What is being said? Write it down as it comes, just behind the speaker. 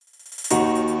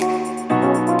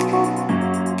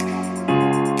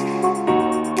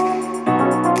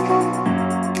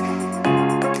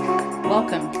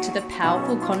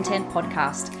Powerful Content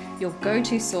Podcast, your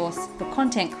go-to source for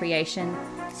content creation,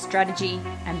 strategy,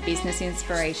 and business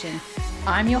inspiration.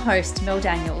 I'm your host, Mel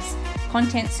Daniels,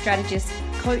 content strategist,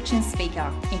 coach and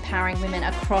speaker, empowering women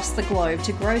across the globe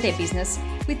to grow their business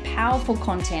with powerful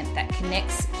content that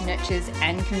connects, nurtures,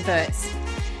 and converts.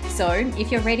 So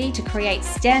if you're ready to create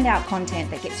standout content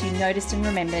that gets you noticed and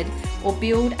remembered, or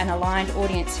build an aligned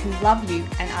audience who love you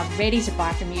and are ready to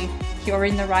buy from you, you're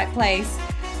in the right place.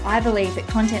 I believe that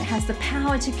content has the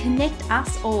power to connect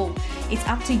us all. It's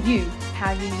up to you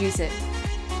how you use it.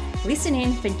 Listen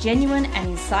in for genuine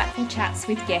and insightful chats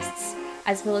with guests,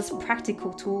 as well as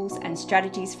practical tools and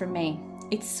strategies from me.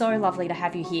 It's so lovely to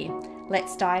have you here.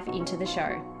 Let's dive into the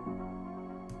show.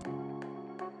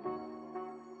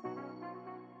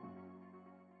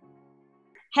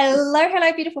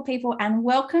 Hello, beautiful people, and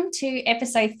welcome to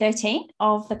episode 13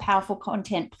 of the Powerful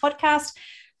Content Podcast.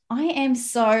 I am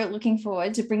so looking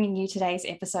forward to bringing you today's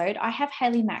episode. I have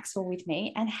Hayley Maxwell with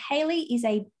me, and Hayley is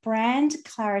a brand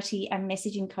clarity and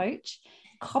messaging coach,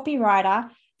 copywriter,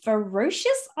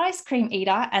 ferocious ice cream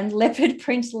eater, and leopard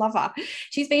print lover.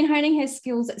 She's been honing her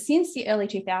skills since the early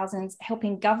 2000s,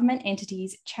 helping government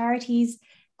entities, charities,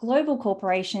 global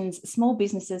corporations, small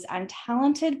businesses, and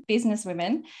talented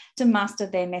businesswomen to master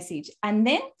their message and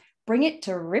then bring it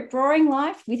to rip-roaring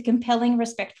life with compelling,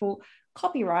 respectful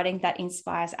copywriting that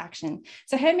inspires action.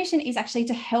 So her mission is actually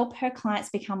to help her clients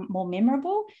become more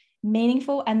memorable,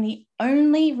 meaningful, and the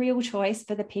only real choice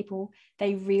for the people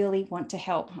they really want to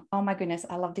help. Oh my goodness,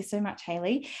 I love this so much,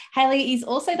 Hayley. Hayley is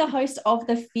also the host of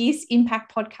the Fierce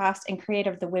Impact podcast and creator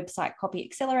of the website Copy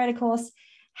Accelerator course.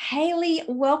 Hayley,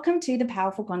 welcome to the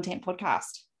Powerful Content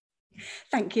Podcast.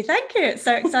 Thank you. It's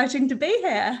so exciting to be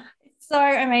here. So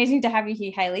amazing to have you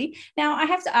here, Hayley. Now, I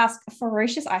have to ask, a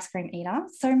ferocious ice cream eater.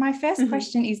 So my first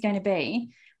question is going to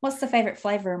be, what's the favourite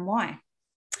flavour and why?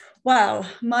 Well,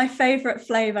 my favourite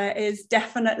flavour is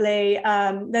definitely,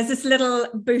 there's this little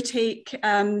boutique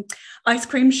ice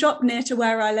cream shop near to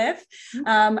where I live,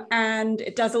 and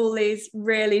it does all these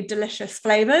really delicious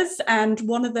flavours. And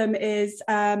one of them is,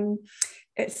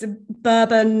 it's a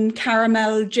bourbon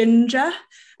caramel ginger.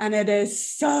 And it is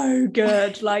so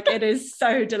good. Like, it is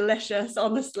so delicious,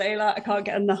 honestly. Like, I can't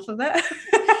get enough of it.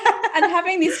 And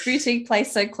having this boutique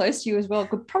place so close to you as well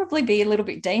could probably be a little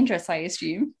bit dangerous, I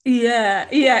assume. Yeah,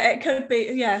 it could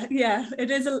be. Yeah. It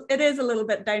is a little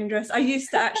bit dangerous. I used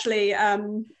to actually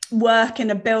work in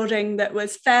a building that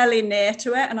was fairly near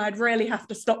to it, and I'd really have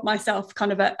to stop myself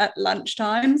kind of at lunch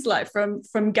times, like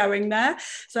from going there.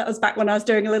 So that was back when I was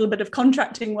doing a little bit of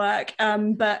contracting work.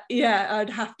 But yeah, I'd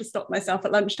have to stop myself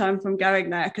at lunchtime from going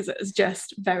there because it was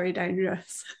just very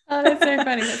dangerous. Oh, that's so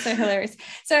funny. That's so hilarious.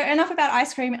 So enough about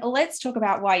ice cream. Let's talk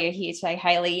about why you're here today,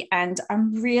 Hayley. And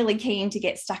I'm really keen to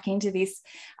get stuck into this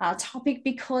topic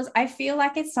because I feel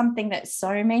like it's something that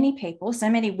so many people, so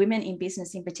many women in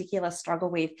business in particular, struggle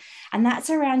with. And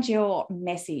that's around your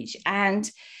message. And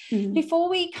before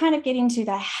we kind of get into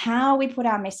the how we put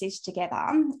our message together,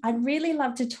 I'd really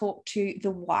love to talk to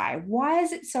the why. Why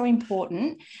is it so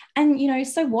important? And,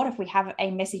 so what if we have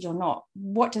a message or not?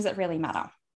 What does it really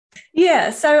matter?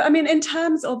 Yeah. So, I mean, in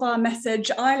terms of our message,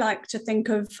 I like to think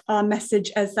of our message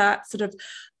as that sort of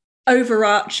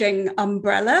overarching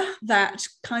umbrella that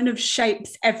kind of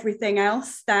shapes everything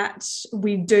else that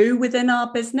we do within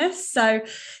our business. So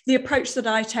the approach that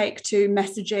I take to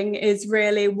messaging is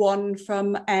really one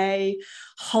from a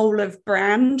whole of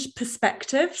brand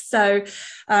perspective. So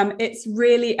it's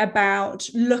really about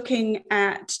looking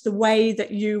at the way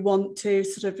that you want to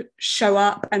sort of show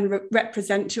up and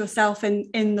represent yourself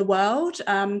in the world,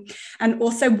 and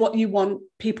also what you want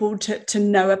people to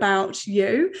know about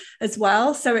you as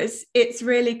well. So it's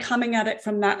really coming at it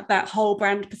from that whole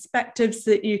brand perspective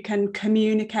so that you can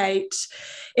communicate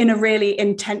in a really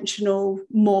intentional,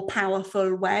 more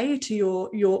powerful way to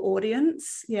your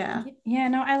audience. Yeah,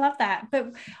 no, I love that. But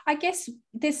I guess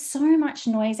there's so much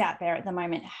noise out there at the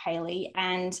moment, Hayley,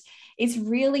 and it's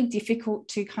really difficult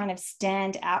to kind of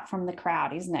stand out from the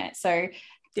crowd, isn't it? So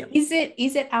yeah. Is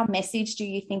it our message, do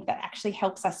you think, that actually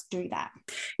helps us do that?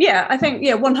 Yeah, I think,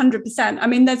 100%. I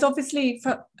mean, there's obviously,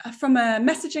 from a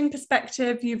messaging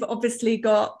perspective, you've obviously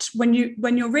got, when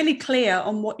you're really clear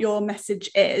on what your message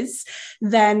is,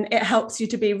 then it helps you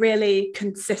to be really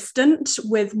consistent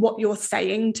with what you're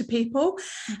saying to people.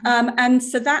 And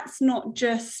so that's not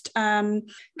just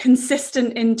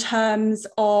consistent in terms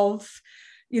of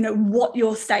what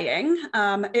you're saying.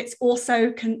 It's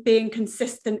also being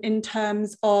consistent in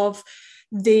terms of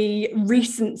the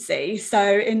recency.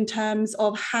 So in terms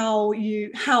of how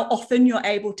often you're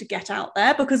able to get out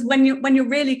there, because when you're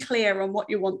really clear on what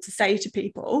you want to say to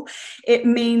people, it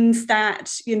means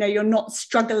that, you know, you're not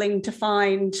struggling to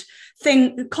find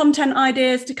content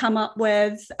ideas to come up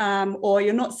with, or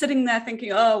you're not sitting there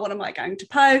thinking, oh, what am I going to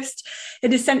post?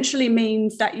 It essentially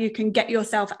means that you can get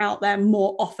yourself out there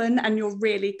more often and you're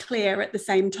really clear at the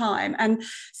same time. And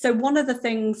so one of the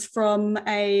things from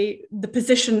the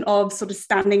position of sort of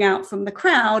standing out from the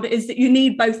crowd is that you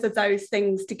need both of those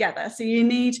things together. So you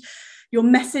need your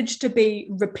message to be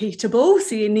repeatable.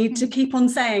 So you need to keep on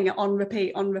saying it on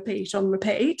repeat, on repeat, on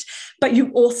repeat. But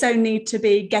you also need to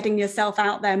be getting yourself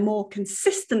out there more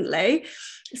consistently,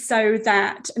 so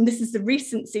that, and this is the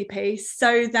recency piece,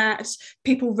 so that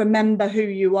people remember who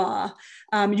you are.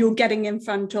 You're getting in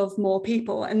front of more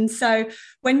people. And so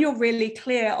when you're really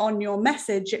clear on your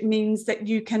message, it means that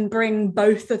you can bring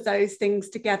both of those things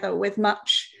together with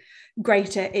much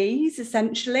greater ease,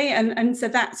 essentially. And so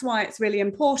that's why it's really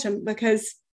important,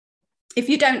 because if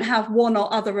you don't have one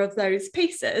or other of those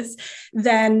pieces,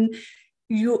 then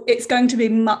it's going to be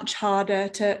much harder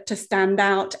to stand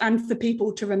out and for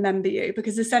people to remember you,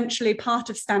 because essentially part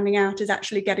of standing out is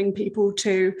actually getting people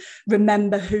to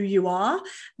remember who you are.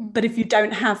 But if you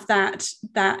don't have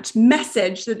that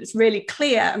message that it's really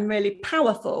clear and really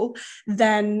powerful,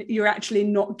 then you're actually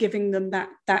not giving them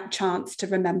that chance to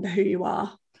remember who you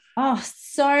are. Oh,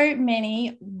 so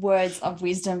many words of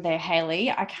wisdom there,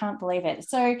 Hayley. I can't believe it.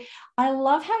 So I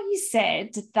love how you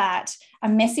said that a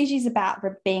message is about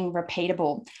being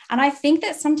repeatable. And I think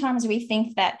that sometimes we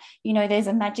think that, you know, there's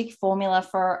a magic formula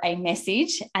for a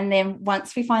message. And then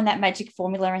once we find that magic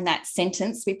formula in that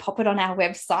sentence, we pop it on our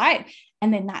website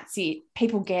and then that's it.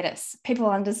 People get us. People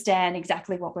understand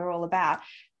exactly what we're all about.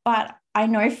 But I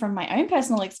know from my own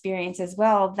personal experience as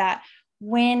well that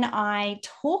when I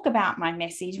talk about my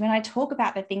message, when I talk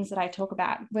about the things that I talk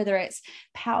about, whether it's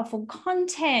powerful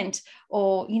content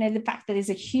or, you know, the fact that there's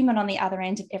a human on the other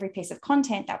end of every piece of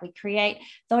content that we create,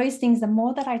 those things, the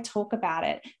more that I talk about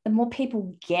it, the more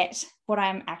people get what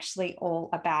I'm actually all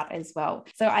about as well.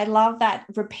 So I love that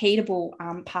repeatable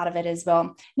part of it as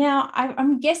well. Now,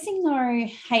 I'm guessing though,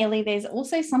 Hayley, there's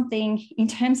also something in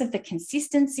terms of the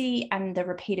consistency and the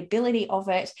repeatability of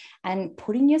it and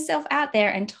putting yourself out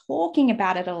there and talking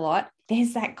about it a lot.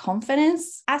 There's that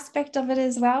confidence aspect of it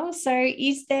as well. So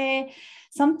is there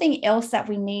something else that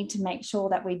we need to make sure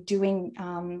that we're doing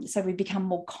so we become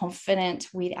more confident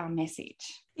with our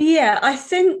message? Yeah, I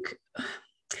think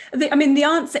the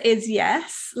answer is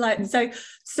yes. Like,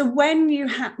 so when you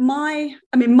have my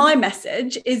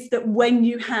message is that when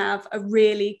you have a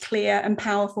really clear and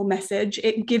powerful message,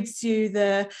 it gives you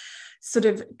the sort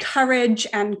of courage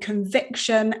and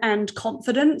conviction and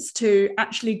confidence to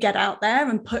actually get out there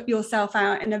and put yourself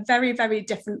out in a very, very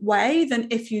different way than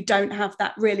if you don't have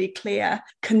that really clear,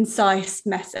 concise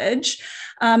message.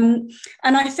 And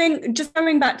I think just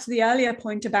going back to the earlier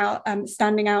point about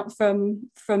standing out from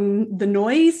the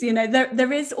noise, you know,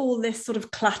 there is all this sort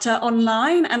of clutter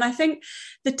online. And I think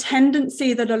the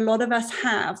tendency that a lot of us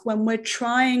have when we're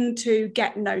trying to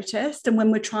get noticed and when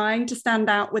we're trying to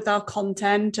stand out with our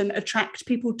content and attract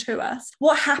people to us,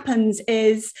 what happens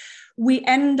is we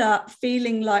end up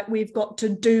feeling like we've got to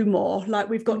do more, like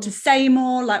we've got to say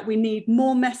more, like we need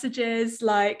more messages,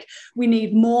 like we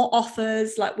need more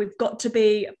offers, like we've got to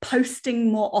be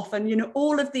posting more often, you know,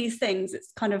 all of these things.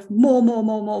 It's kind of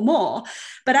more.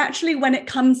 But actually, when it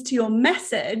comes to your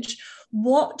message,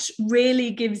 what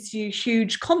really gives you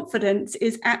huge confidence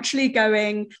is actually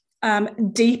going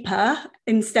deeper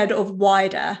instead of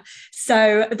wider.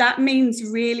 So that means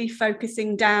really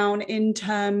focusing down in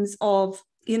terms of,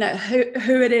 you know,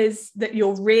 who it is that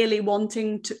you're really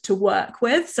wanting to work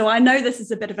with. So I know this is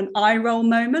a bit of an eye roll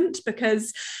moment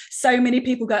because so many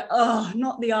people go, oh,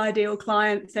 not the ideal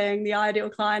client thing, the ideal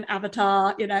client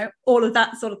avatar, you know, all of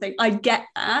that sort of thing. I get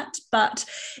that, but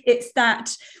it's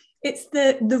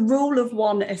the rule of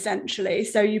one, essentially.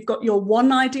 So you've got your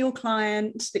one ideal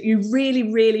client that you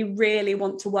really, really, really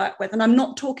want to work with. And I'm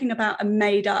not talking about a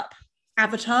made up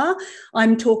avatar.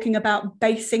 I'm talking about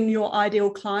basing your ideal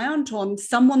client on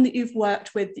someone that you've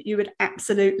worked with that you would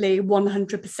absolutely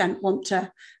 100% want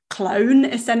to clone,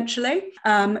 essentially,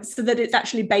 so that it's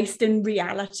actually based in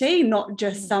reality, not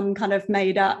just some kind of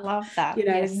made up, love that, you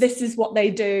know, yes, this is what they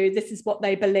do, this is what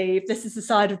they believe, this is the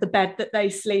side of the bed that they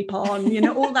sleep on, you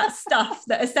know, all that stuff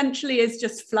that essentially is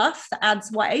just fluff that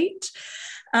adds weight.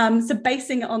 So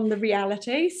basing it on the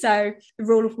reality, so the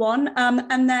rule of one,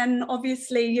 and then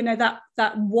obviously, you know,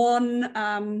 that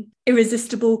one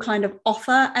irresistible kind of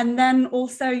offer, and then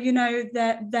also, you know,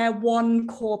 their one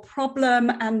core problem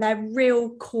and their real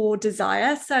core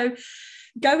desire. So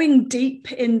going deep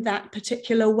in that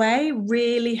particular way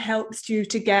really helps you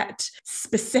to get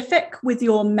specific with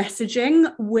your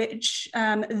messaging, which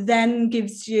then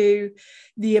gives you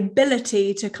the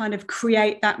ability to kind of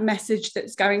create that message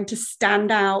that's going to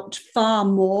stand out far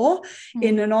more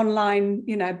in an online,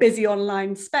 you know, busy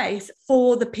online space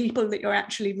for the people that you're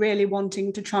actually really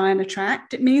wanting to try and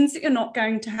attract. It means that you're not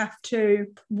going to have to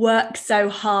work so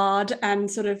hard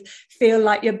and sort of feel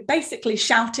like you're basically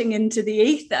shouting into the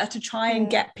ether to try and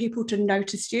get people to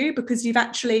notice you, because you've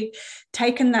actually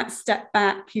taken that step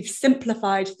back, you've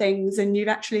simplified things, and you've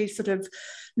actually sort of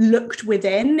looked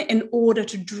within in order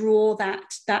to draw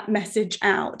that message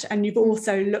out. And you've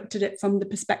also looked at it from the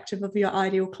perspective of your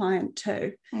ideal client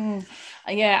too.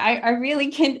 Yeah, I really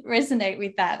can resonate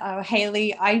with that.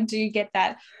 Hayley, I do get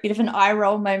that bit of an eye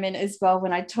roll moment as well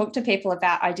when I talk to people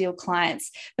about ideal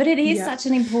clients, but it is such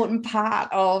an important part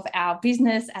of our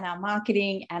business and our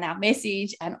marketing and our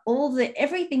message, and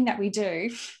everything that we do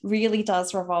really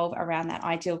does revolve around that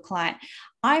ideal client.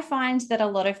 I find that a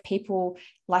lot of people,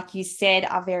 like you said,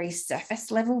 are very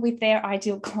surface level with their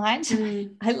ideal client.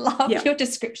 I love your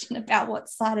description about what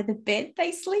side of the bed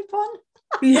they sleep on.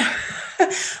 Yeah. Well, you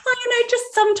know,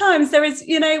 just sometimes there is,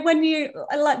 you know, when you,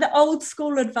 like, the old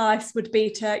school advice would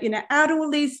be to, you know, add all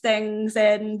these things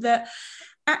in that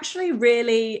actually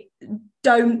really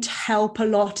don't help a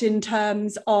lot in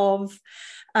terms of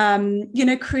you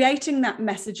know, creating that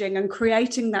messaging and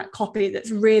creating that copy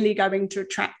that's really going to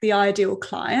attract the ideal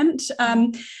client.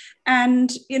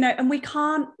 And, you know, and we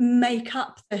can't make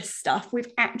up this stuff.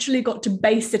 We've actually got to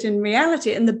base it in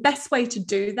reality. And the best way to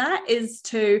do that is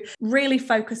to really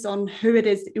focus on who it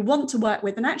is that you want to work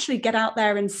with, and actually get out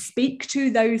there and speak to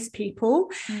those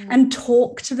people and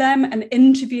talk to them and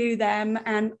interview them.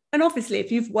 And obviously,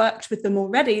 if you've worked with them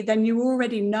already, then you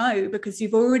already know, because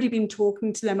you've already been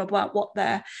talking to them about what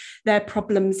their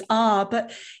problems are.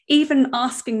 But even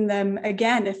asking them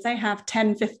again, if they have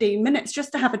 10, 15 minutes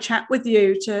just to have a chat with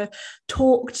you, to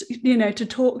talk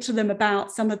to them about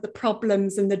some of the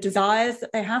problems and the desires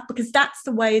that they have, because that's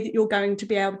the way that you're going to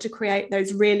be able to create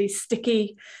those really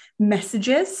sticky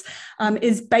messages,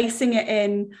 is basing it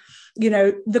in, you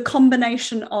know, the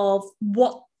combination of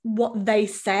what they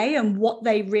say and what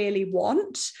they really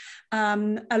want,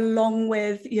 along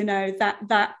with, you know,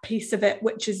 that piece of it,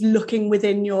 which is looking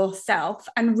within yourself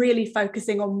and really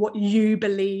focusing on what you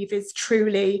believe is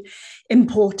truly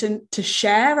important to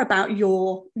share about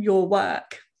your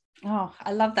work. Oh,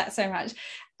 I love that so much.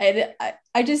 And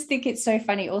I just think it's so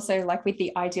funny also, like with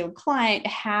the ideal client,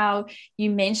 how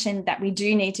you mentioned that we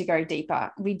do need to go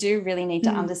deeper. We do really need to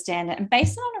understand it and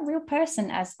base it on a real person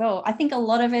as well. I think a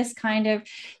lot of us kind of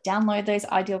download those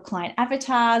ideal client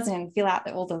avatars and fill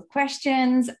out all the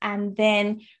questions, and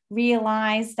then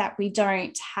realize that we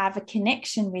don't have a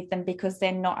connection with them because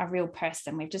they're not a real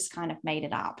person. We've just kind of made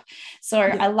it up. So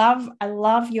I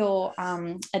love your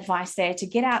advice there, to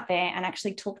get out there and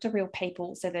actually talk to real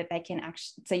people so that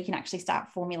you can actually start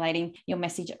formulating your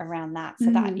message around that.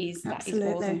 So that is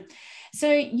awesome. So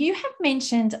you have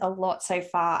mentioned a lot so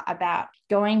far about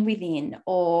going within,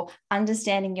 or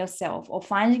understanding yourself, or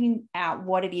finding out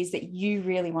what it is that you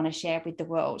really want to share with the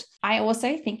world. I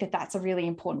also think that that's a really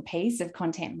important piece of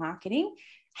content marketing.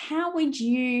 How would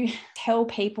you tell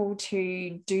people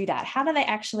to do that? How do they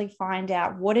actually find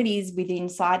out what it is within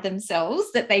inside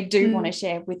themselves that they do want to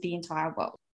share with the entire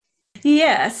world?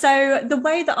 Yeah, so the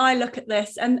way that I look at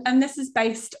this, and this is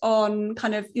based on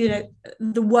kind of, you know,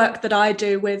 the work that I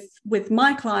do with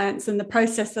my clients and the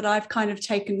process that I've kind of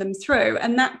taken them through,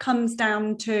 and that comes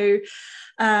down to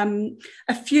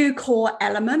a few core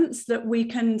elements that we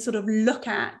can sort of look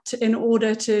at in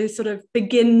order to sort of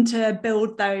begin to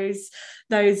build those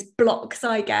blocks,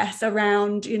 I guess,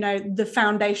 around, you know, the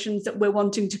foundations that we're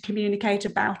wanting to communicate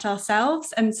about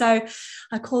ourselves. And so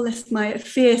I call this my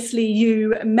Fiercely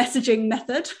You messaging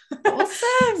method. Awesome.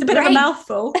 It's a bit of a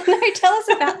mouthful. No, tell us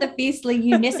about the Fiercely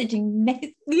You messaging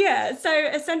method. Yeah, so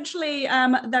essentially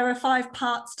there are 5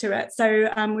 parts to it. So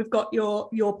we've got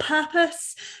your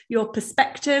purpose, your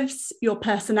perspectives, your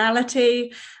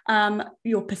personality,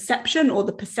 your perception, or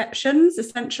the perceptions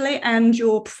essentially, and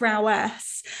your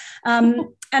prowess.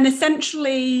 And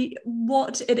essentially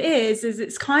what it is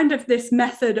it's kind of this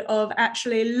method of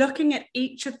actually looking at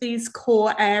each of these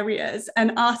core areas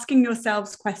and asking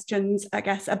yourselves questions, I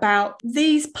guess, about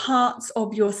these parts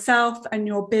of yourself and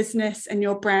your business and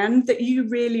your brand that you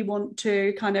really really want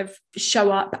to kind of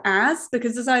show up as?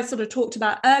 Because as I sort of talked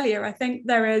about earlier, I think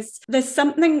there's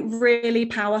something really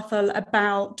powerful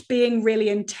about being really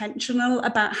intentional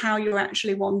about how you're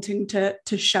actually wanting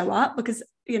to show up, because,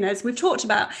 you know, as we've talked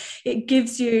about, it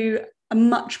gives you a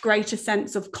much greater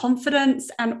sense of confidence.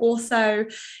 And also,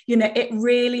 you know, it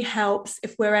really helps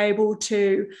if we're able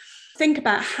to think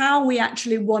about how we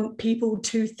actually want people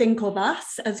to think of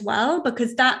us as well,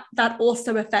 because that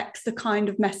also affects the kind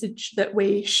of message that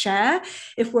we share.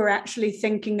 If we're actually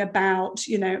thinking about,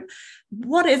 you know,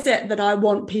 what is it that I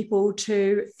want people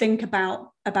to think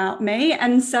about me?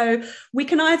 And so we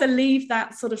can either leave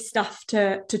that sort of stuff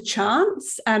to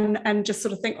chance and just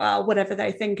sort of think, well, whatever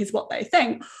they think is what they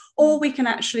think, or we can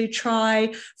actually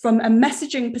try from a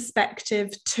messaging perspective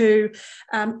to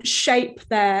shape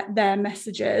their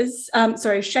messages,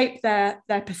 shape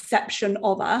their perception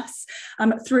of us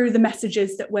through the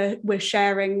messages that we're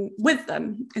sharing with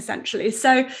them, essentially.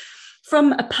 So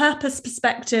from a purpose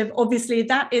perspective, obviously,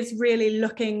 that is really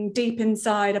looking deep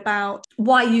inside about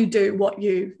why you do what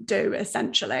you do,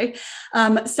 essentially.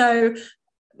 So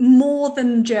more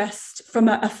than just from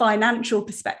a financial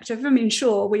perspective. I mean,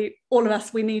 sure, all of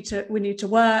us need to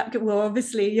work. We're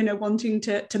obviously, you know, wanting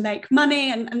to make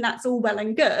money, and that's all well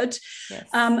and good. Yes.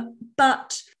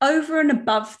 But over and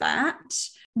above that,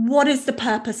 what is the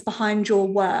purpose behind your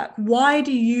work? Why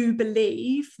do you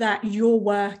believe that your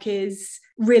work is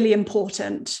really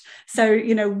important? So,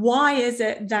 you know, why is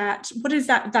it what is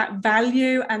that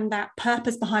value and that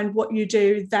purpose behind what you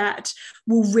do that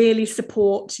will really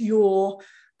support your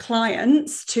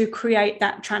clients to create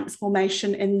that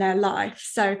transformation in their life?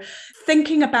 So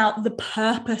thinking about the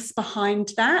purpose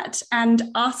behind that and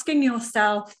asking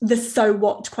yourself the so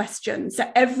what question.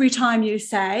 So every time you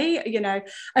say, you know,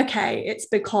 okay, it's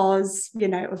because, you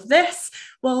know, of this,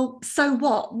 well, so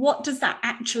what does that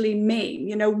actually mean?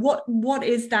 You know, what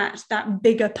is that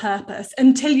bigger purpose,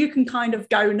 until you can kind of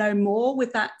go no more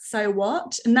with that so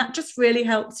what. And that just really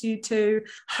helps you to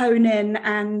hone in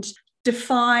and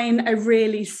define a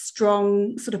really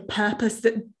strong sort of purpose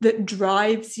that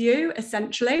drives you,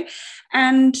 essentially.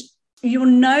 And you'll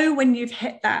know when you've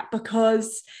hit that,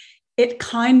 because it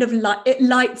kind of it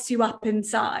lights you up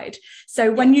inside.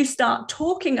 So when you start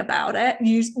talking about it,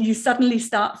 you suddenly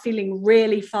start feeling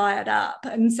really fired up.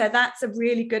 And so that's a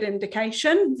really good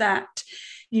indication that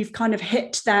you've kind of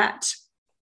hit that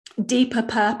deeper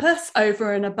purpose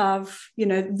over and above, you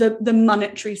know, the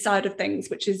monetary side of things,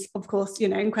 which is, of course, you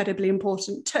know, incredibly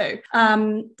important too. So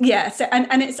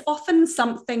and it's often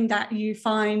something that you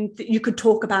find that you could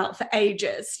talk about for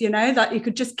ages, you know, that you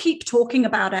could just keep talking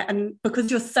about it, and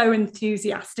because you're so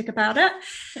enthusiastic about it.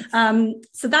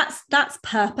 So that's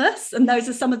purpose, and those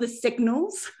are some of the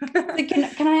signals. So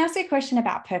can I ask a question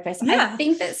about purpose? Yeah. I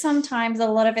think that sometimes a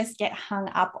lot of us get hung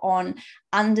up on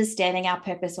understanding our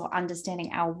purpose or understanding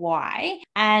our why.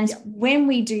 And when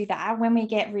we do that, when we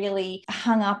get really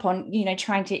hung up on, you know,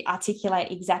 trying to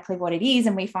articulate exactly what it is,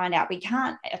 and we find out we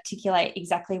can't articulate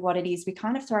exactly what it is, we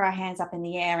kind of throw our hands up in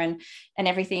the air and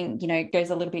everything, you know,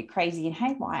 goes a little bit crazy and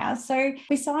haywire. So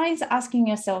besides asking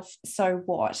yourself, so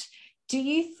what, do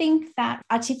you think that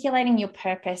articulating your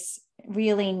purpose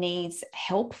really needs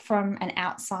help from an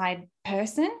outside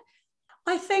person?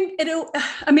 I think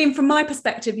from my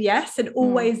perspective, yes, it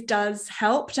always does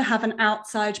help to have an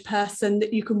outside person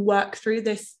that you can work through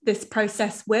this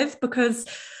process with, because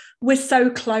we're so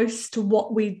close to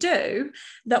what we do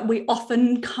that we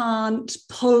often can't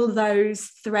pull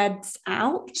those threads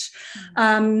out.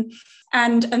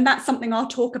 And that's something I'll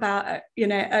talk about, you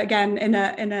know, again in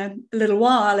a little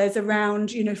while, is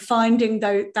around, you know, finding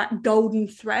that golden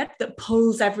thread that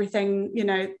pulls everything, you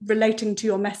know, relating to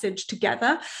your message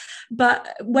together.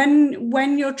 But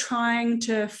when you're trying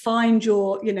to find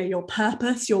your, you know, your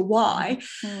purpose, your why,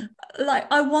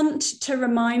 like I want to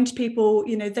remind people,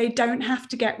 you know, they don't have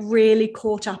to get really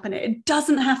caught up in it. It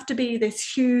doesn't have to be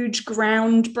this huge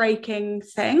groundbreaking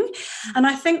thing. And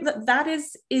I think that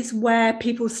is where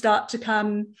people start to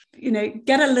come, you know,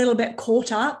 get a little bit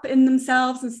caught up in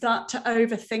themselves and start to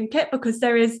overthink it, because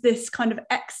there is this kind of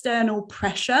external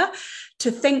pressure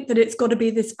to think that it's got to be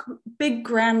this big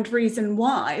grand reason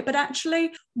why. But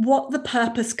actually what the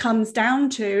purpose comes down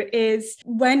to is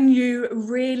when you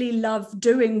really love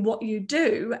doing what you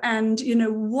do, and, you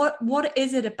know, what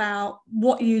is it about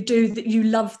what you do that you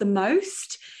love the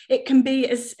most? It can be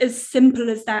as simple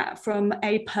as that from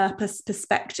a purpose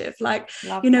perspective. Like,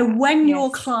 Love you know, that. when Yes.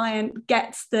 your client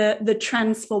gets the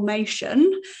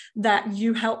transformation that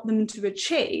you help them to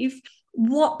achieve,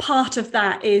 what part of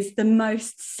that is the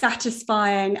most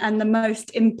satisfying and the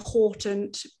most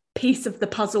important piece of the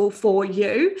puzzle for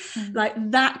you. Like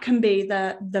that can be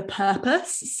the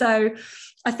purpose. So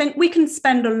I think we can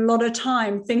spend a lot of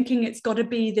time thinking it's got to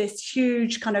be this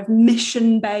huge kind of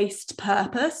mission-based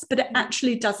purpose, but it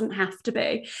actually doesn't have to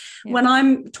be. When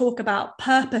I'm talk about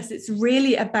purpose, it's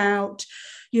really about,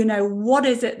 you know, what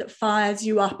is it that fires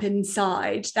you up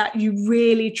inside that you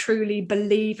really truly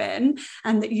believe in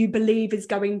and that you believe is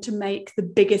going to make the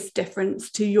biggest difference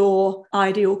to your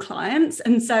ideal clients.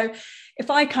 And so if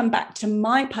I come back to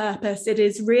my purpose, it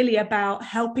is really about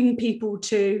helping people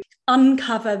to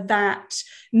uncover that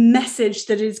message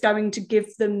that is going to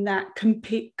give them that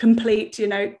complete, you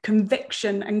know,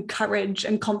 conviction and courage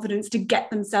and confidence to get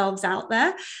themselves out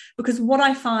there. Because what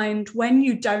I find when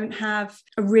you don't have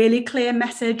a really clear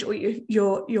message, or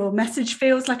your message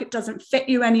feels like it doesn't fit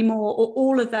you anymore, or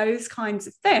all of those kinds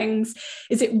of things,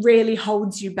 is it really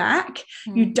holds you back.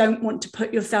 You don't want to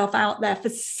put yourself out there for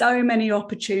so many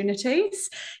opportunities.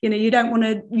 You know, you don't want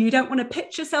to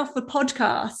pitch yourself for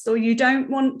podcasts, or you don't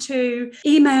want to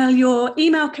email your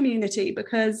email community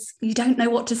because you don't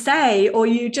know what to say, or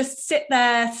you just sit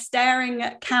there staring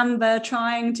at Canva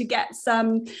trying to get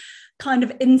some kind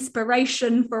of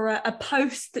inspiration for a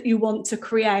post that you want to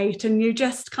create, and you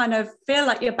just kind of feel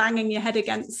like you're banging your head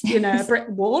against, you know, a brick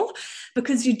wall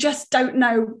because you just don't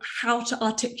know how to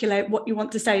articulate what you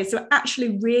want to say. So it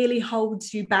actually really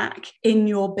holds you back in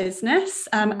your business,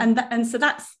 and so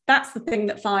that's the thing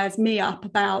that fires me up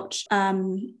about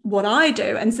what I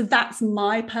do. And so that's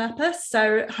my purpose.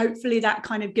 So hopefully that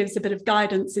kind of gives a bit of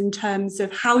guidance in terms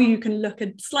of how you can look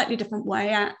a slightly different way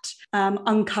at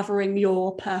uncovering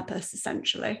your purpose,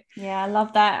 essentially. Yeah, I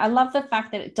love that. I love the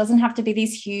fact that it doesn't have to be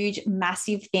this huge,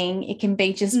 massive thing. It can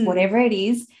be just whatever it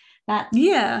is that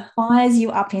fires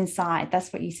you up inside.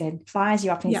 That's what you said, fires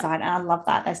you up inside. And I love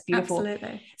that. That's beautiful.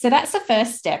 Absolutely. So that's the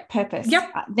first step, purpose. Yep.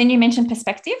 Then you mentioned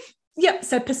perspective. Yep.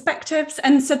 So perspectives.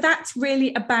 And so that's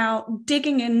really about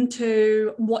digging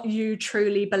into what you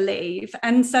truly believe.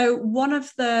 And so one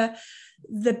of the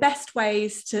best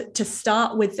ways to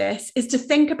start with this is to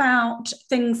think about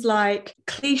things like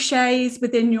cliches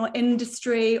within your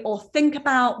industry, or think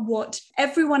about what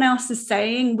everyone else is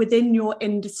saying within your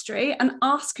industry, and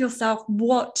ask yourself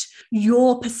what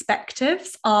your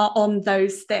perspectives are on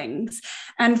those things,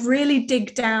 and really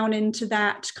dig down into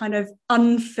that kind of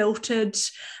unfiltered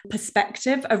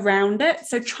perspective around it.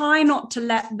 So try not to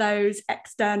let those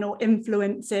external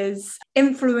influences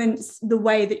influence the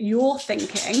way that you're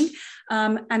thinking.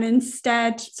 And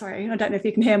instead, sorry, I don't know if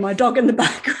you can hear my dog in the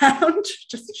background,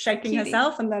 just shaking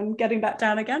herself and then getting back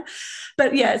down again.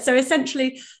 But yeah, so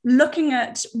essentially looking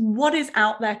at what is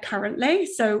out there currently.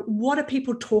 So what are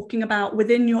people talking about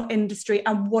within your industry,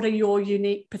 and what are your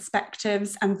unique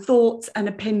perspectives and thoughts and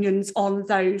opinions on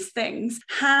those things?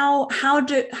 How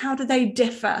do they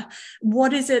differ?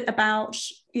 What is it about,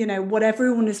 you know, what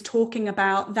everyone is talking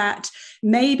about that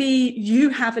maybe you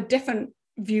have a different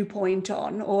viewpoint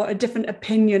on, or a different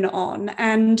opinion on,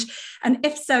 and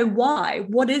if so, why?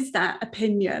 What is that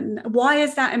opinion? Why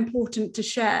is that important to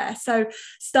share? So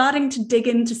starting to dig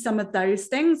into some of those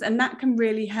things, and that can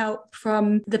really help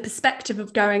from the perspective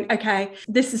of going, okay,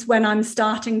 this is when I'm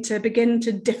starting to begin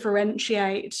to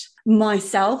differentiate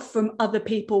myself from other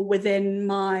people within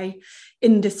my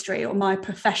industry or my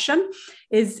profession,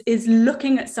 is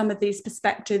looking at some of these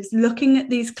perspectives, looking at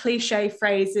these cliche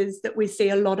phrases that we see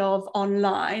a lot of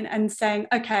online, and saying,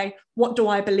 okay, what do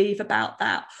I believe about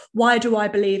that? Why do I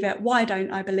believe it? Why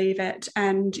don't I believe it?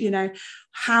 And, you know,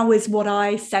 how is what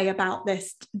I say about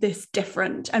this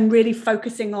different? And really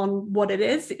focusing on what it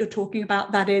is that you're talking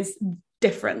about that is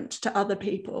different to other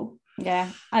people. Yeah,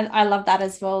 I love that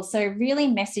as well. So really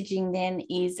messaging then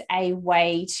is a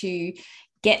way to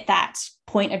get that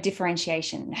point of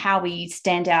differentiation, how we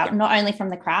stand out, not only from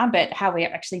the crowd, but how we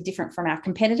are actually different from our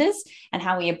competitors, and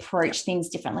how we approach things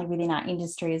differently within our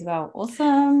industry as well.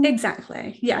 Awesome.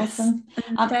 Exactly. Yes. Awesome.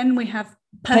 And then we have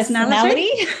personality.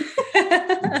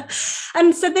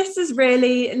 And so this is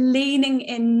really leaning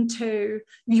into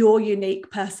your unique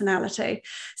personality.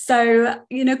 So,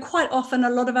 you know, quite often a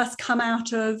lot of us come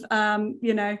out of,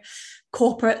 you know,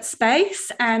 corporate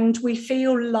space, and we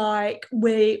feel like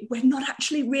we're not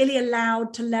actually really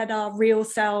allowed to let our real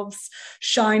selves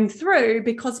shine through,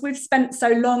 because we've spent so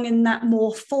long in that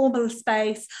more formal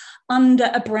space under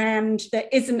a brand that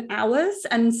isn't ours.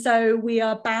 And so we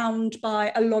are bound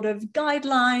by a lot of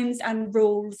guidelines and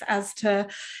rules as to,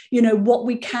 you know, what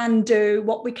we can do,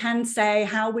 what we can say,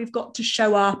 how we've got to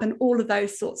show up, and all of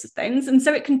those sorts of things. And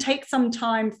so it can take some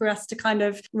time for us to kind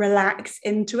of relax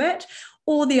into it.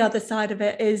 Or the other side of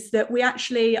it is that we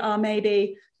actually are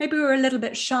maybe we're a little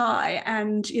bit shy,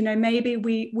 and maybe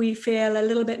we feel a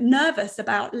little bit nervous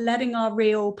about letting our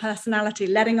real personality,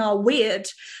 letting our weird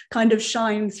kind of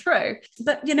shine through.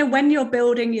 But when you're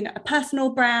building a personal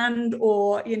brand,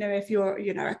 or if you're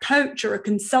a coach or a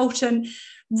consultant,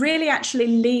 really actually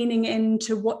leaning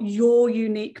into what your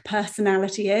unique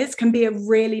personality is can be a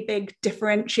really big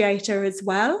differentiator as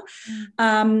well.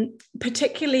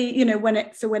 Particularly when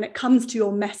it comes to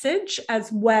your message,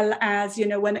 as well as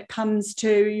when it comes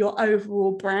to your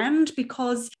overall brand,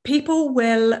 because people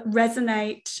will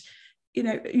resonate.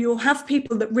 You'll have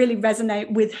people that really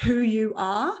resonate with who you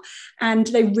are, and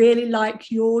they really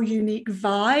like your unique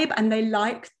vibe, and they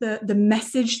like the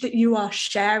message that you are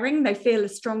sharing. They feel a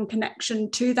strong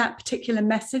connection to that particular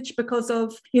message because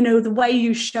of the way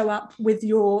you show up with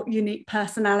your unique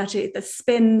personality, the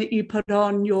spin that you put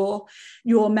on your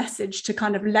message to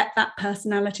kind of let that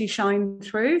personality shine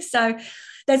through. So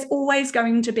there's always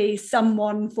going to be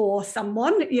someone for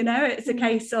someone. It's a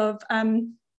case of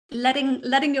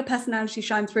letting your personality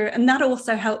shine through, and that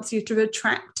also helps you to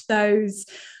attract those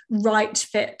right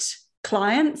fit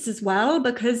clients as well,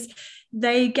 because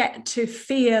they get to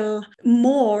feel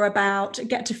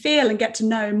and get to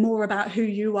know more about who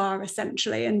you are,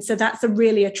 essentially. And so that's a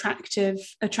really attractive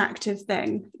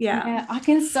thing. Yeah, I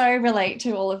can so relate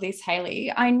to all of this, Hayley.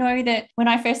 I know that when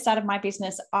I first started my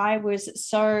business, I was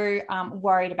so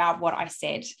worried about what I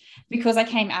said, because I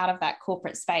came out of that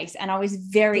corporate space, and I was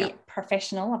very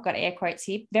professional. I've got air quotes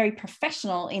here, very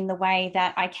professional in the way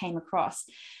that I came across.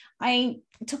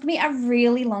 It took me a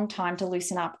really long time to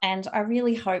loosen up. And I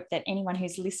really hope that anyone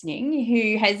who's listening,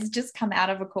 who has just come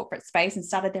out of a corporate space and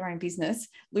started their own business,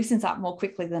 loosens up more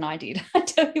quickly than I did. I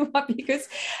tell you what, because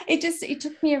it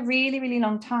took me a really, really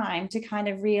long time to kind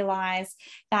of realize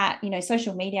that,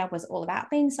 social media was all about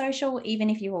being social.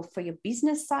 Even if you were for your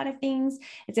business side of things,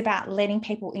 it's about letting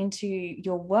people into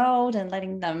your world and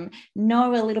letting them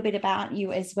know a little bit about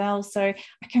you as well. So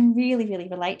I can really, really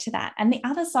relate to that. And the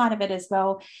other side of it as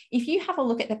well, if you have a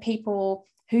look at the people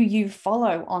who you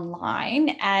follow online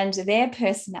and their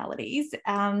personalities,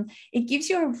 it gives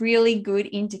you a really good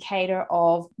indicator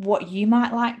of what you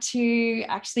might like to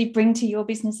actually bring to your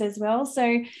business as well.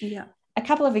 So a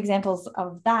couple of examples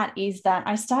of that is that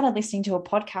I started listening to a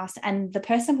podcast, and the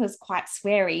person was quite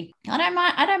sweary.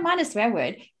 I don't mind a swear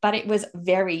word, but it was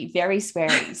very, very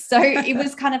sweary. So it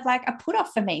was kind of like a put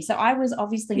off for me. So I was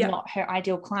obviously not her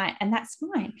ideal client, and that's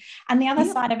fine. And the other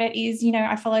side of it is,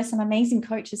 I follow some amazing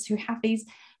coaches who have these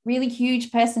really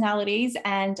huge personalities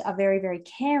and are very, very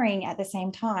caring at the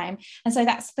same time. And so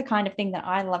that's the kind of thing that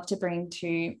I love to bring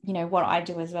to, what I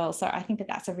do as well. So I think that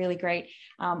that's a really great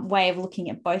way of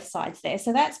looking at both sides there.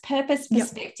 So that's purpose,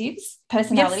 perspectives,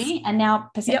 personality, and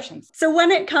now perceptions. So when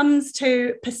it comes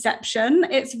to perception,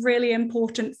 it's really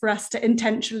important for us to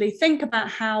intentionally think about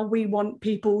how we want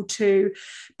people to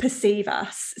perceive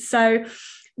us. So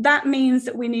that means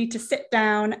that we need to sit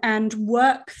down and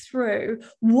work through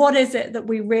what is it that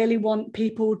we really want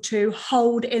people to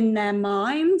hold in their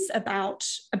minds about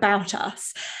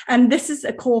us. And this is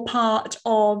a core part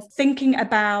of thinking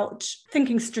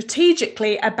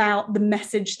strategically about the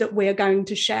message that we're going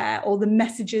to share, or the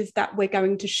messages that we're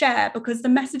going to share, because the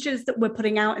messages that we're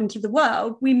putting out into the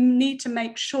world, we need to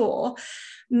make sure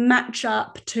match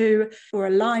up to or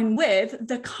align with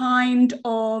the kind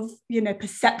of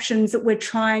perceptions that we're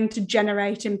trying to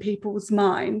generate in people's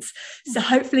minds. So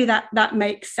hopefully that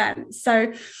makes sense.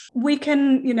 So we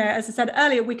can, as I said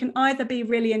earlier, we can either be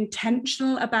really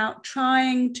intentional about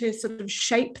trying to sort of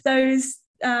shape those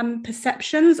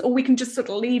perceptions, or we can just sort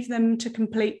of leave them to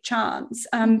complete chance.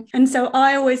 And so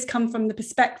I always come from the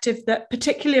perspective that,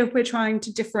 particularly if we're trying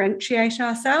to differentiate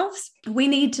ourselves, we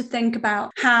need to think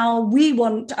about how we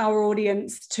want our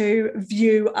audience to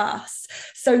view us.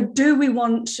 So do we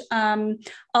want our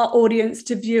audience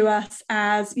to view us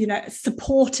as,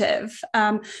 supportive?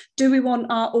 Do we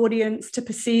want our audience to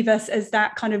perceive us as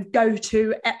that kind of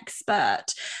go-to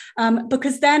expert?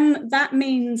 Because then that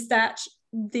means that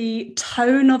the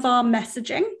tone of our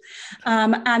messaging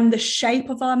and the shape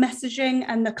of our messaging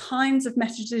and the kinds of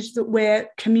messages that we're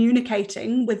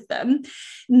communicating with them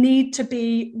need to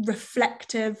be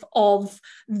reflective of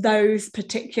those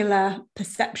particular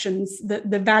perceptions,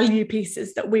 the value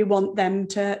pieces that we want them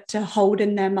to hold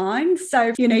in their minds.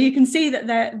 So, you can see that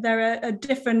there are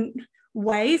different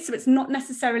ways. So it's not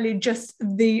necessarily just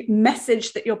the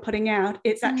message that you're putting out,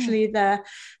 it's actually the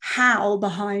how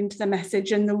behind the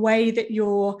message and the way that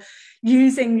you're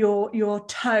using your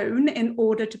tone in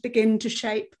order to begin to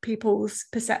shape people's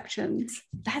perceptions.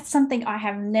 That's something I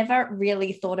have never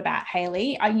really thought about,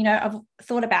 Hayley. I've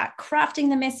thought about crafting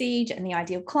the message and the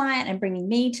ideal client and bringing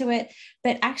me to it,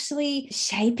 but actually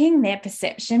shaping their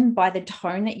perception by the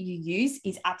tone that you use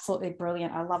is absolutely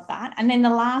brilliant. I love that. And then the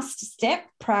last step,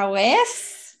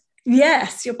 prowess.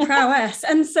 Yes, your prowess.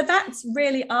 And so that's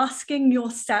really asking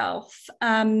yourself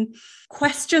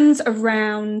questions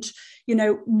around,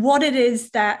 what it is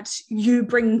that you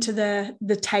bring to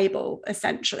the table,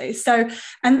 essentially. So,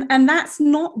 and that's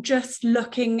not just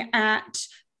looking at,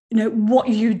 what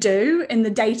you do in the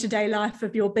day-to-day life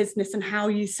of your business and how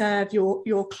you serve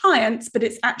your clients, but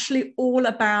it's actually all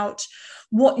about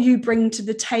what you bring to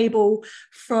the table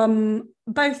from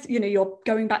both, you're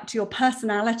going back to your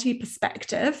personality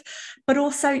perspective, but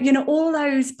also, all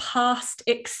those past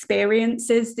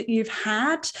experiences that you've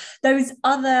had, those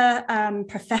other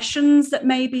professions that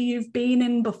maybe you've been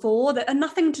in before that are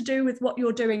nothing to do with what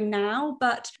you're doing now,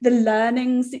 but the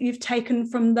learnings that you've taken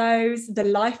from those, the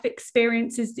life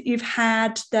experiences that you've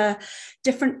had, the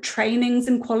different trainings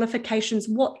and qualifications,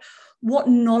 what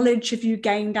knowledge have you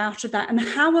gained out of that? And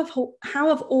how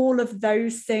have all of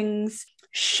those things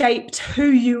shaped who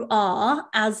you are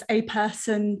as a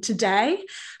person today?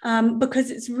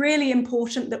 Because it's really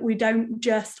important that we don't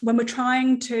just, when we're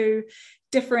trying to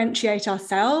differentiate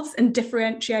ourselves and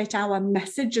differentiate our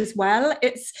message as well,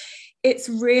 it's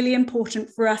really important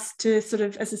for us to sort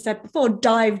of, as I said before,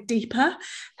 dive deeper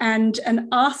and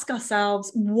ask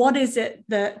ourselves, what is it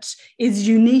that is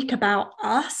unique about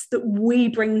us that we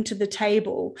bring to the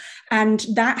table? And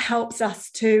that helps us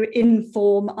to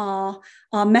inform our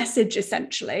message,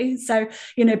 essentially. So,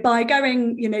 by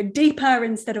going, deeper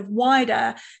instead of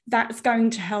wider, that's going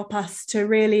to help us to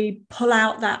really pull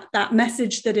out that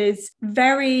message that is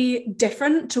very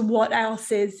different to what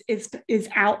else is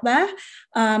out there,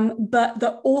 but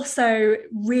that also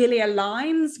really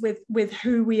aligns with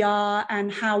who we are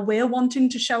and how we're wanting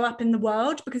to show up in the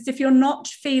world. Because if you're not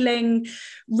feeling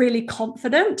really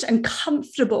confident and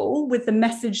comfortable with the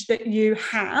message that you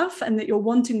have and that you're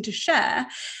wanting to share,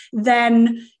 then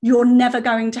you're never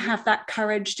going to have that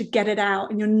courage to get it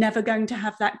out, and you're never going to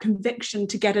have that conviction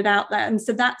to get it out there. And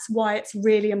so that's why it's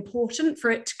really important for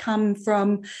it to come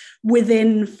from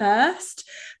within first,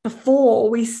 before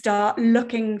we start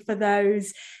looking for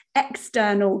those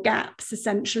external gaps,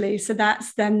 essentially. So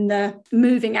that's then the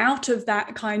moving out of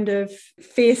that kind of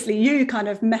fiercely you kind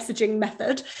of messaging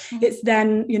method. It's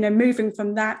then, moving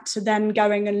from that to then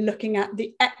going and looking at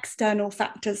the external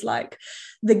factors, like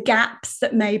the gaps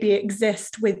that maybe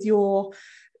exist with your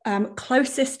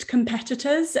closest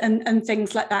competitors and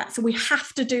things like that. So we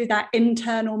have to do that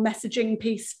internal messaging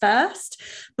piece first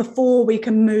before we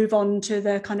can move on to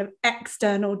the kind of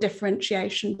external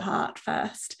differentiation part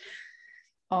first.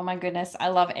 Oh my goodness, I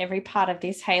love every part of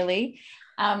this, Hayley.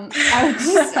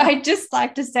 I just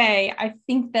like to say, I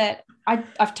think that I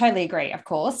totally agree, of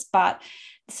course, but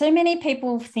so many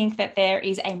people think that there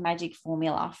is a magic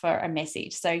formula for a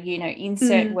message. So,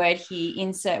 insert word here,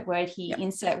 insert word here,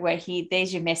 insert word here.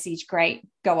 There's your message. Great.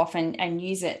 Go off and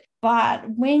use it. But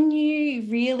when you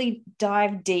really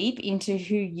dive deep into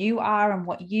who you are and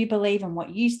what you believe and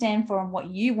what you stand for and what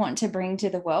you want to bring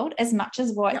to the world, as much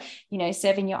as what,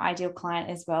 serving your ideal client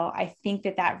as well, I think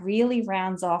that really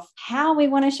rounds off how we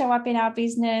want to show up in our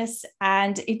business.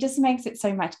 And it just makes it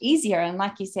so much easier. And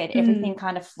like you said, everything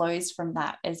kind of flows from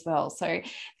that as well. So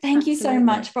thank you so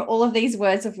much for all of these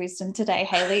words of wisdom today,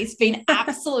 Hayley. It's been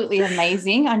absolutely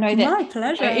amazing. I know that my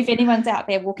pleasure. If anyone's out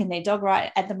there walking their dog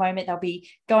right at the moment, they'll be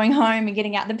going home and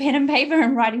getting out the pen and paper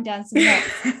and writing down some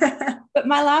notes. But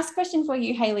my last question for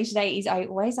you, Hayley, today is, I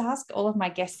always ask all of my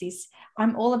guests this.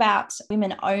 I'm all about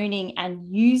women owning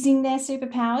and using their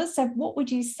superpowers. So what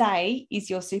would you say is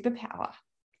your superpower?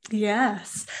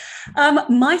 Yes.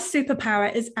 My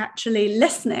superpower is actually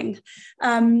listening.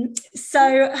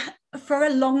 So for a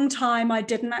long time, I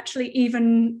didn't actually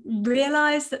even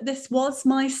realize that this was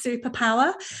my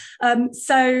superpower.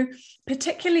 So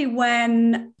particularly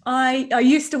when I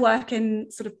used to work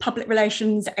in sort of public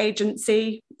relations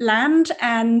agency land,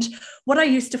 and what I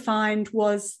used to find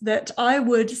was that I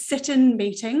would sit in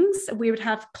meetings. We would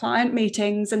have client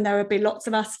meetings, and there would be lots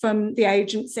of us from the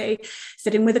agency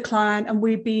sitting with a client, and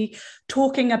we'd be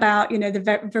talking about,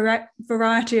 the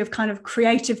variety of kind of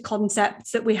creative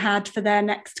concepts that we had for their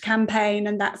next campaign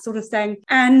and that sort of thing.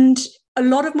 And a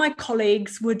lot of my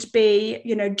colleagues would be,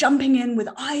 jumping in with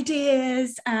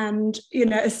ideas. And,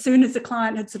 as soon as the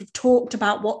client had sort of talked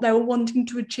about what they were wanting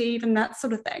to achieve and that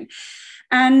sort of thing.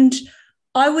 And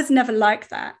I was never like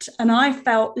that. And I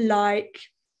felt like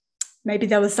maybe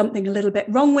there was something a little bit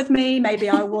wrong with me. Maybe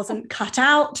I wasn't cut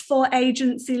out for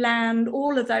agency land,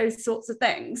 all of those sorts of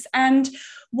things. And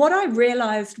what I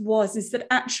realized is that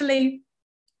actually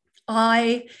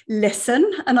I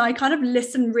listen, and I kind of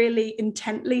listen really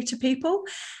intently to people.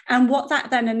 And what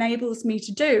that then enables me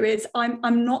to do is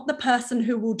I'm not the person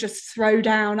who will just throw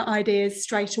down ideas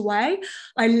straight away.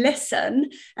 I listen,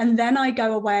 and then I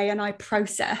go away and I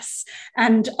process,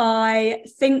 and I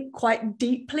think quite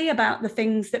deeply about the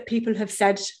things that people have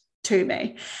said to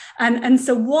me. And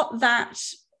so what that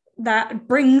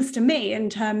brings to me in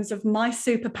terms of my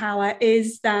superpower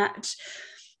is that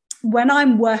when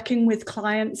I'm working with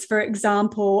clients, for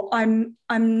example, I'm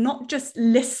not just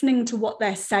listening to what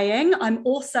they're saying. I'm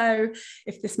also,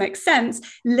 if this makes sense,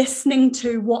 listening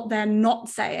to what they're not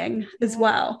saying as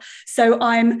well. So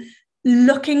I'm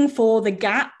looking for the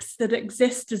gaps that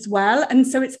exist as well. And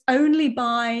so it's only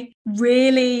by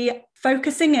really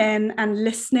focusing in and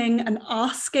listening and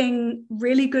asking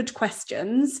really good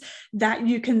questions that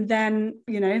you can then,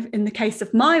 in the case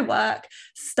of my work,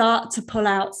 start to pull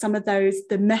out some of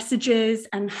the messages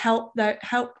and help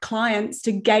clients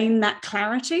to gain that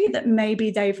clarity that maybe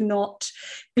they've not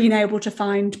been able to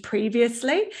find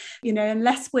previously.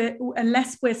 Unless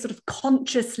we're sort of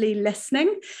consciously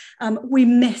listening, we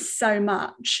miss so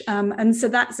much. And so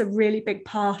that's a really big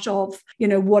part of,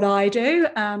 what I do.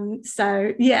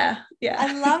 So yeah.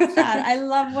 I love that. I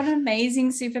love, what an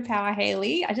amazing superpower,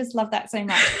 Hayley. I just love that so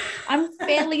much. I'm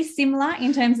fairly similar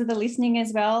in terms of the listening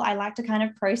as well. I like to kind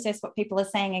of process what people are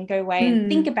saying and go away and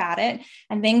think about it,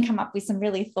 and then come up with some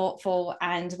really thoughtful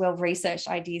and well-researched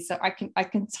ideas. So I can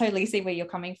totally see where you're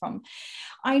coming from.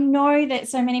 I know that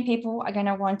so many people are going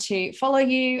to want to follow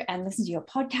you and listen to your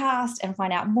podcast and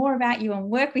find out more about you and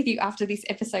work with you after this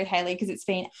episode, Hayley, because it's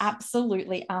been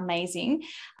absolutely amazing.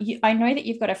 I know that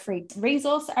you've got a free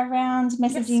resource around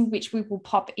messaging, which we will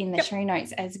pop in the show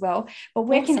notes as well. But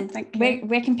where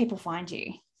can people find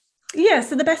you? Yeah,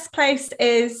 so the best place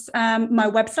is my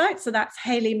website. So that's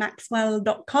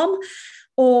hayleymaxwell.com.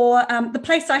 Or the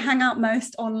place I hang out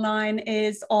most online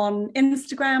is on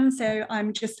Instagram. So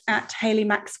I'm just at Hayley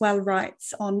Maxwell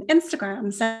Writes on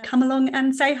Instagram. So come along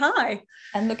and say hi.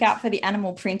 And look out for the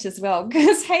animal print as well,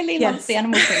 because Hayley loves the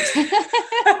animal print.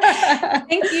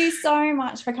 Thank you so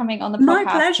much for coming on the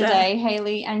podcast today,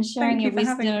 Hayley, and sharing your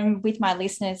wisdom with my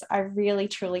listeners. I really,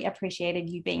 truly appreciated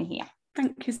you being here.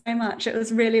 Thank you so much. It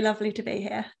was really lovely to be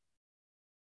here.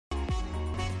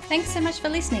 Thanks so much for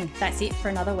listening. That's it for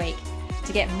another week.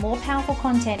 To get more powerful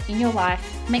content in your life,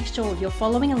 make sure you're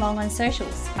following along on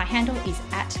socials. My handle is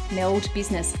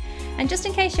 @meldbusiness. And just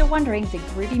in case you're wondering, the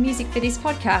groovy music for this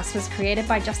podcast was created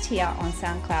by Just Here on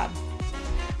SoundCloud.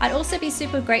 I'd also be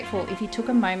super grateful if you took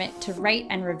a moment to rate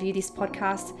and review this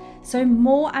podcast so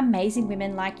more amazing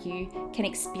women like you can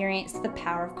experience the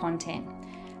power of content.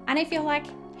 And if you're like,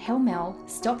 hell Mel,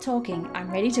 stop talking, I'm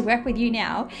ready to work with you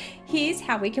now, here's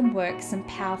how we can work some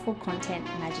powerful content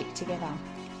magic together.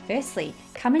 Firstly,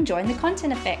 come and join the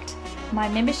Content Effect, my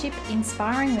membership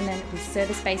inspiring women with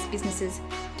service-based businesses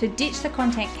to ditch the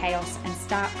content chaos and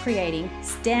start creating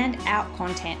stand-out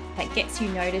content that gets you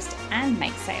noticed and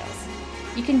makes sales.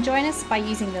 You can join us by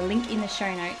using the link in the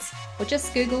show notes or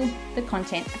just Google the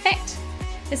Content Effect.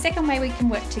 The second way we can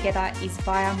work together is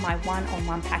via my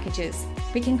one-on-one packages.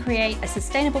 We can create a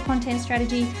sustainable content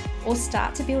strategy or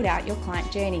start to build out your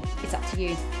client journey. It's up to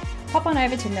you. Hop on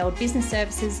over to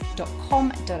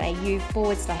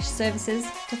meldbusinessservices.com.au/services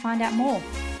to find out more.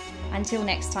 Until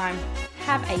next time,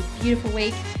 have a beautiful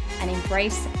week and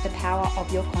embrace the power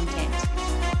of your content.